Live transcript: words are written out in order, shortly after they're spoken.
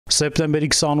Սեպտեմբերի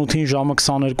 28-ին ժամը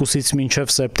 22-ից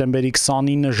մինչև սեպտեմբերի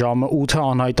 29 ժամը 8-ը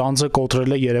անհայտ անձը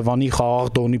կոտրել է Երևանի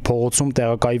Խաղաղ Դոնի փողոցում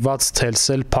տեղակայված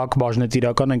Ցելսել փակ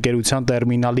բաժնետիրական ընկերության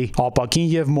տերմինալի ապակին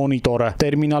եւ մոնիտորը։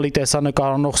 Տերմինալի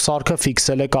տեսանկարող սարքը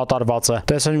ֆիքսել է կատարվածը։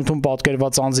 Տեսանյութում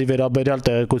պատկերված անձի վերաբերյալ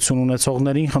տեղեկություն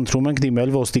ունեցողներին խնդրում ենք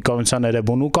դիմել ոստիկանության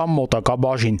Էրեբունու կամ մոտակա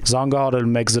բաժին, զանգահարել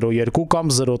 102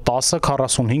 կամ 010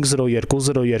 45 02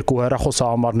 02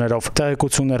 հեռախոսահամարներով։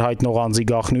 Տեղեկություններ հայտնող անձի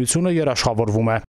գաղտնիությունը երաշխավորվում է։